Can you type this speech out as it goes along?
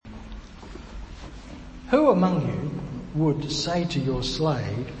Who among you would say to your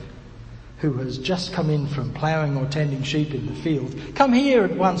slave who has just come in from ploughing or tending sheep in the field, come here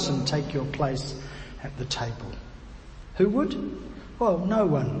at once and take your place at the table? Who would? Well, no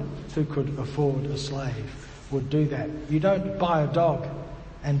one who could afford a slave would do that. You don't buy a dog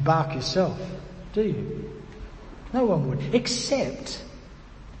and bark yourself, do you? No one would. Except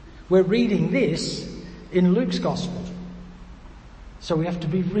we're reading this in Luke's Gospel. So we have to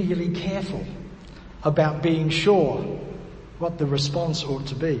be really careful about being sure what the response ought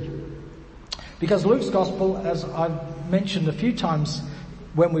to be. Because Luke's Gospel, as I've mentioned a few times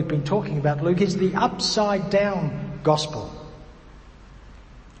when we've been talking about Luke, is the upside down Gospel.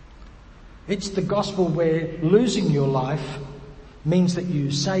 It's the Gospel where losing your life means that you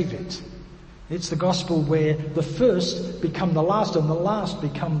save it. It's the Gospel where the first become the last and the last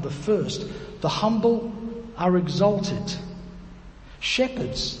become the first. The humble are exalted.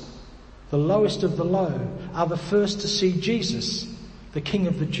 Shepherds, the lowest of the low, are the first to see Jesus, the King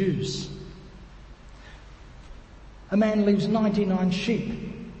of the Jews. A man leaves 99 sheep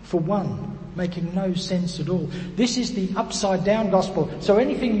for one, making no sense at all. This is the upside down gospel. So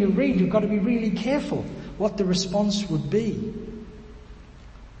anything you read, you've got to be really careful what the response would be.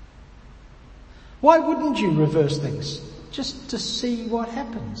 Why wouldn't you reverse things? Just to see what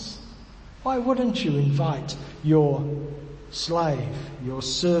happens. Why wouldn't you invite your slave, your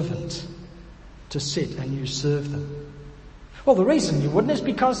servant, to sit and you serve them? Well, the reason you wouldn't is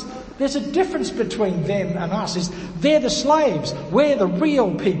because there's a difference between them and us. Is they're the slaves, we're the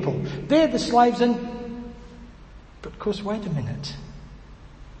real people. They're the slaves but of course, wait a minute.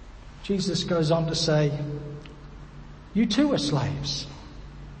 Jesus goes on to say, you too are slaves.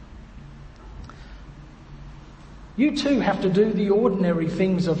 You too have to do the ordinary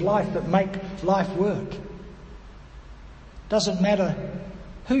things of life that make life work. Doesn't matter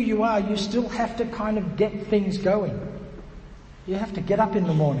who you are, you still have to kind of get things going. You have to get up in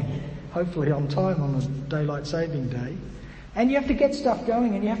the morning, hopefully on time on a daylight saving day. And you have to get stuff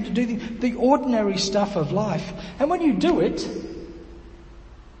going and you have to do the ordinary stuff of life. And when you do it,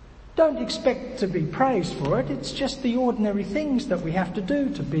 don't expect to be praised for it. It's just the ordinary things that we have to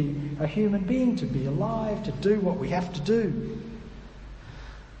do to be a human being, to be alive, to do what we have to do.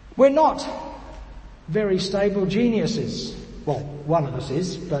 We're not very stable geniuses. Well, one of us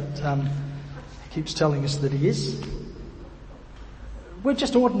is, but he keeps telling us that he is. We're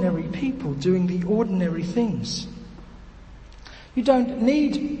just ordinary people doing the ordinary things. You don't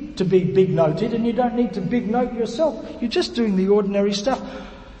need to be big-noted and you don't need to big-note yourself. You're just doing the ordinary stuff.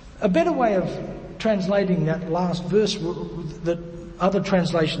 A better way of translating that last verse that other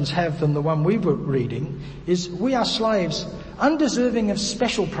translations have than the one we were reading is, we are slaves undeserving of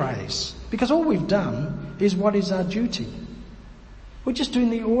special praise because all we've done is what is our duty. We're just doing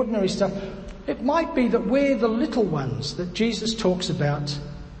the ordinary stuff. It might be that we're the little ones that Jesus talks about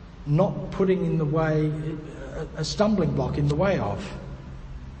not putting in the way, a stumbling block in the way of.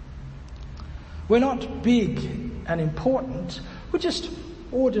 We're not big and important. We're just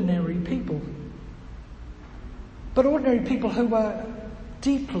ordinary people. But ordinary people who are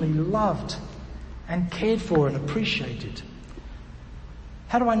deeply loved and cared for and appreciated.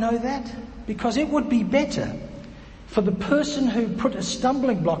 How do I know that? Because it would be better for the person who put a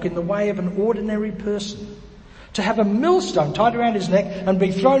stumbling block in the way of an ordinary person to have a millstone tied around his neck and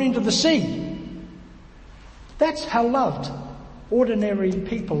be thrown into the sea. That's how loved ordinary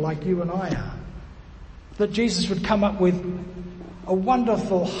people like you and I are. That Jesus would come up with a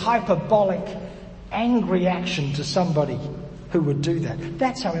wonderful, hyperbolic, angry action to somebody who would do that.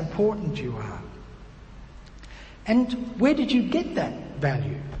 That's how important you are. And where did you get that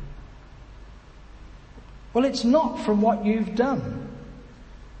value? Well, it's not from what you've done,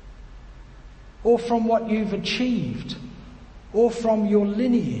 or from what you've achieved, or from your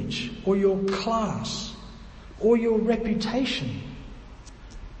lineage, or your class, or your reputation.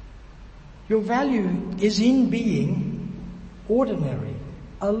 Your value is in being ordinary,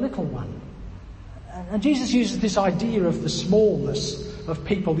 a little one. And Jesus uses this idea of the smallness of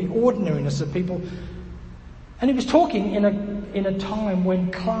people, the ordinariness of people. And he was talking in a time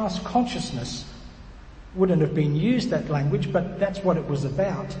when class consciousness wouldn't have been used, that language, but that's what it was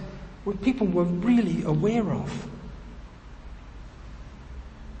about. What people were really aware of.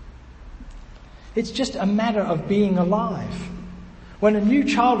 It's just a matter of being alive. When a new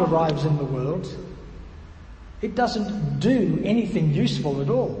child arrives in the world, it doesn't do anything useful at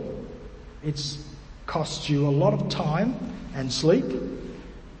all. It costs you a lot of time and sleep,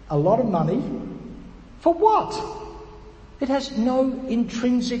 a lot of money. For what? It has no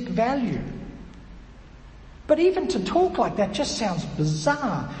intrinsic value. But even to talk like that just sounds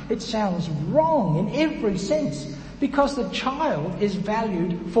bizarre. It sounds wrong in every sense, because the child is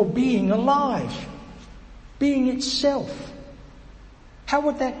valued for being alive, being itself. How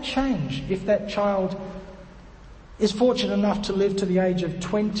would that change if that child is fortunate enough to live to the age of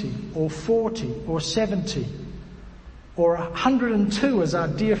 20 or 40 or 70 or 102, as our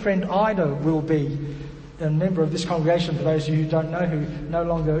dear friend Ida will be, a member of this congregation, for those of you who don't know, who no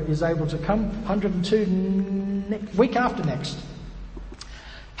longer is able to come, 102 week after next.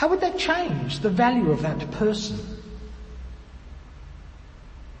 How would that change the value of that person?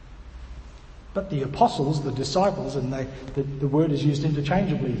 But the apostles, the disciples, and the word is used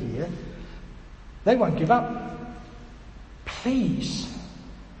interchangeably here, they won't give up. Please,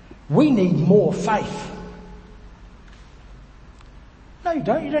 we need more faith. No, you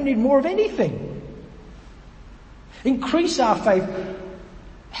don't. You don't need more of anything. Increase our faith.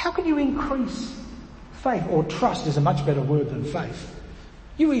 How can you increase faith? Or trust is a much better word than faith.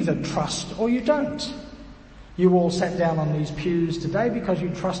 You either trust or you don't. You all sat down on these pews today because you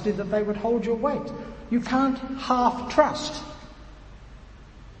trusted that they would hold your weight. You can't half trust.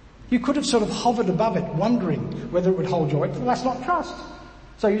 You could have sort of hovered above it, wondering whether it would hold your weight. Well, that's not trust.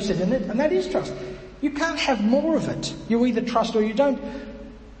 So you sit in it, and that is trust. You can't have more of it. You either trust or you don't.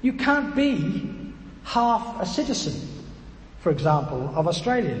 You can't be half a citizen, for example, of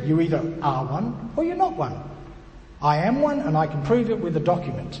Australia. You either are one or you're not one. I am one, and I can prove it with a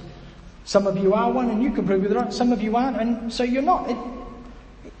document. Some of you are one, and you can prove it with it. Some of you aren't, and so you're not.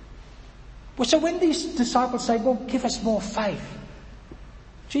 So when these disciples say, well, give us more faith,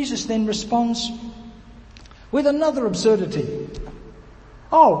 Jesus then responds with another absurdity.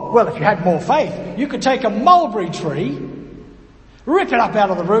 Oh, well, if you had more faith, you could take a mulberry tree, rip it up out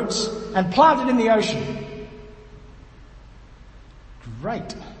of the roots, and plant it in the ocean.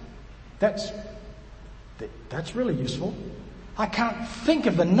 Great. That's really useful. I can't think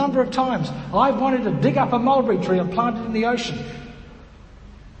of the number of times I've wanted to dig up a mulberry tree and plant it in the ocean.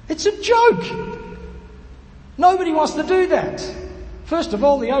 It's a joke. Nobody wants to do that. First of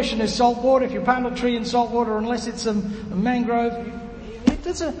all, the ocean is salt water. If you plant a tree in salt water, unless it's a mangrove,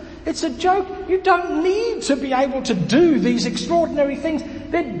 it's a joke. You don't need to be able to do these extraordinary things.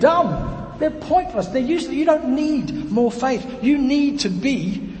 They're dumb. They're pointless. They're useless. You don't need more faith. You need to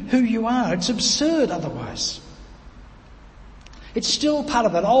be who you are. It's absurd otherwise. It's still part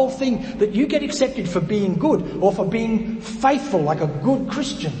of that old thing that you get accepted for being good or for being faithful, like a good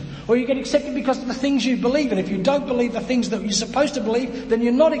Christian. Or you get accepted because of the things you believe. And if you don't believe the things that you're supposed to believe, then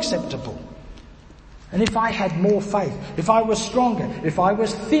you're not acceptable. And if I had more faith, if I was stronger, if I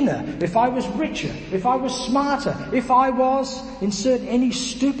was thinner, if I was richer, if I was smarter, if I was, insert any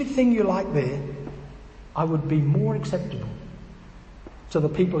stupid thing you like there, I would be more acceptable to the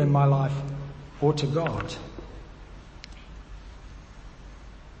people in my life or to God.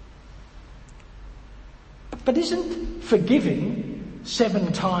 But isn't forgiving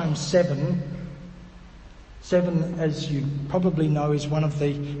 7 times 7, 7, as you probably know, is one of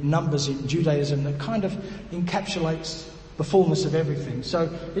the numbers in Judaism that kind of encapsulates the fullness of everything. So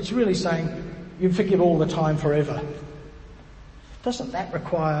it's really saying you forgive all the time forever. Doesn't that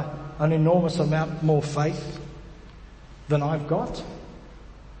require an enormous amount more faith than I've got?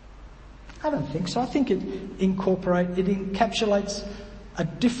 I don't think so. I think it encapsulates a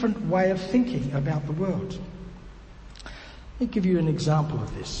different way of thinking about the world. Let me give you an example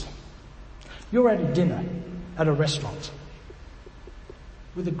of this. You're at a dinner at a restaurant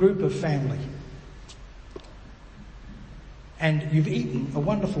with a group of family, and you've eaten a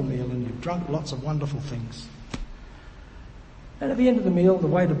wonderful meal and you've drunk lots of wonderful things. And at the end of the meal, the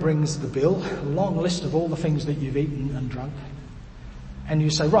waiter brings the bill, a long list of all the things that you've eaten and drunk, and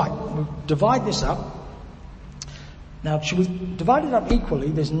you say, right, we'll divide this up. Now, should we divide it up equally?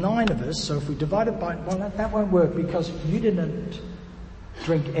 There's 9 of us, so if we divide it by... Well, that won't work because you didn't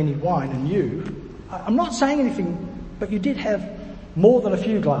drink any wine, and I'm not saying anything, but you did have more than a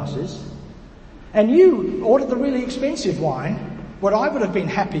few glasses, and you ordered the really expensive wine, what I would have been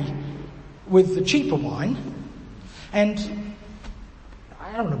happy with the cheaper wine, and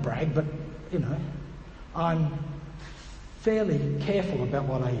I don't want to brag, but, I'm fairly careful about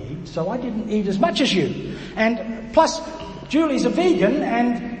what I eat, so I didn't eat as much as you. And plus, Julie's a vegan,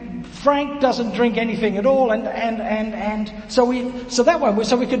 and Frank doesn't drink anything at all, and so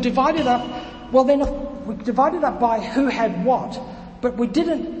we could divide it up. Well, then we divided it up by who had what, but we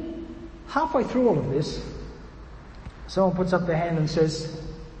didn't. Halfway through all of this, someone puts up their hand and says,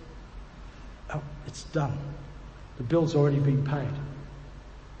 "Oh, it's done. The bill's already been paid."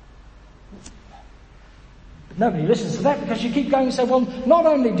 Nobody listens to that because you keep going and say, well, not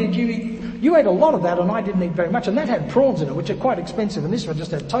only did you you ate a lot of that and I didn't eat very much, and that had prawns in it, which are quite expensive, and this one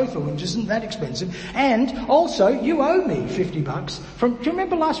just had tofu, which isn't that expensive. And also, you owe me $50 do you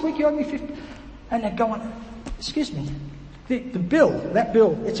remember last week you owed me 50? And they'd go on, excuse me, the bill,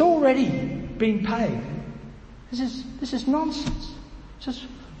 it's already been paid. This is nonsense. Just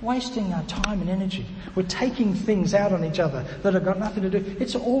wasting our time and energy. We're taking things out on each other that have got nothing to do.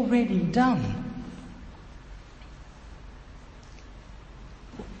 It's already done.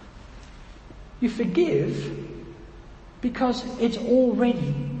 You forgive because it's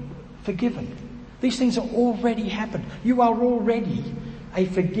already forgiven. These things are already happened. You are already a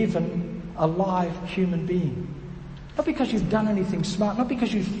forgiven, alive human being. Not because you've done anything smart, not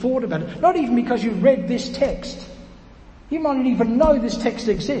because you've thought about it, not even because you've read this text. You might not even know this text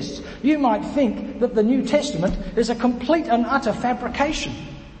exists. You might think that the New Testament is a complete and utter fabrication.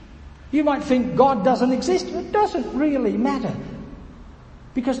 You might think God doesn't exist. It doesn't really matter.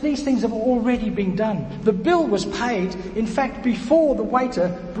 Because these things have already been done. The bill was paid, in fact, before the waiter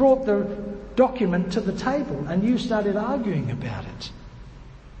brought the document to the table and you started arguing about it.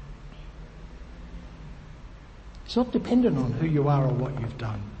 It's not dependent on who you are or what you've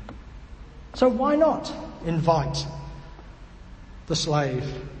done. So why not invite the slave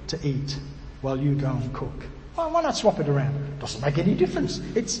to eat while you go and cook? Why not swap it around? Doesn't make any difference.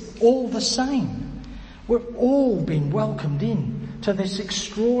 It's all the same. We've all been welcomed in to this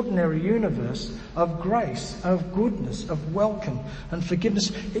extraordinary universe of grace, of goodness, of welcome and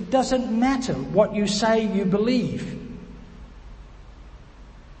forgiveness. It doesn't matter what you say you believe.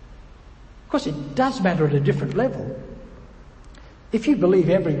 Of course, it does matter at a different level. If you believe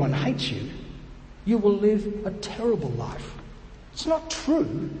everyone hates you, you will live a terrible life. It's not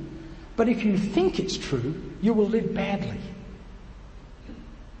true, but if you think it's true, you will live badly.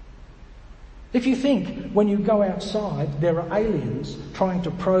 If you think when you go outside there are aliens trying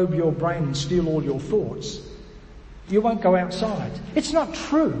to probe your brain and steal all your thoughts, you won't go outside. It's not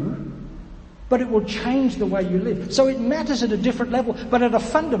true, but it will change the way you live. So it matters at a different level, but at a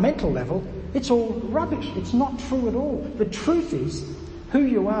fundamental level, it's all rubbish. It's not true at all. The truth is, who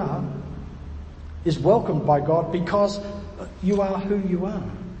you are is welcomed by God because you are who you are.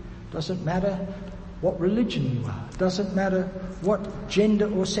 Doesn't matter what religion you are. Doesn't matter what gender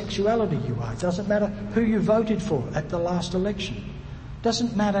or sexuality you are. Doesn't matter who you voted for at the last election.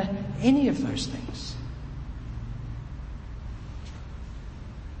 Doesn't matter any of those things.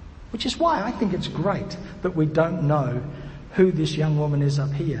 Which is why I think it's great that we don't know who this young woman is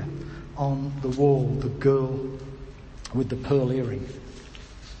up here on the wall, the girl with the pearl earring.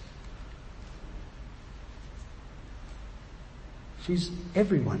 She's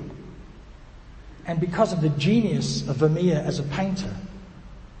everyone. And because of the genius of Vermeer as a painter,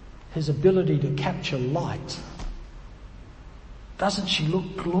 his ability to capture light, doesn't she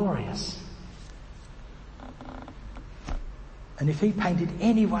look glorious? And if he painted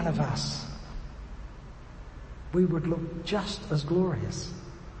any one of us, we would look just as glorious.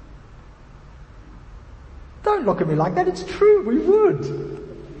 Don't look at me like that, it's true, we would.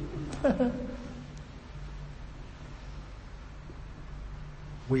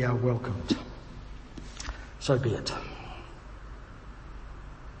 We are welcomed. So be it.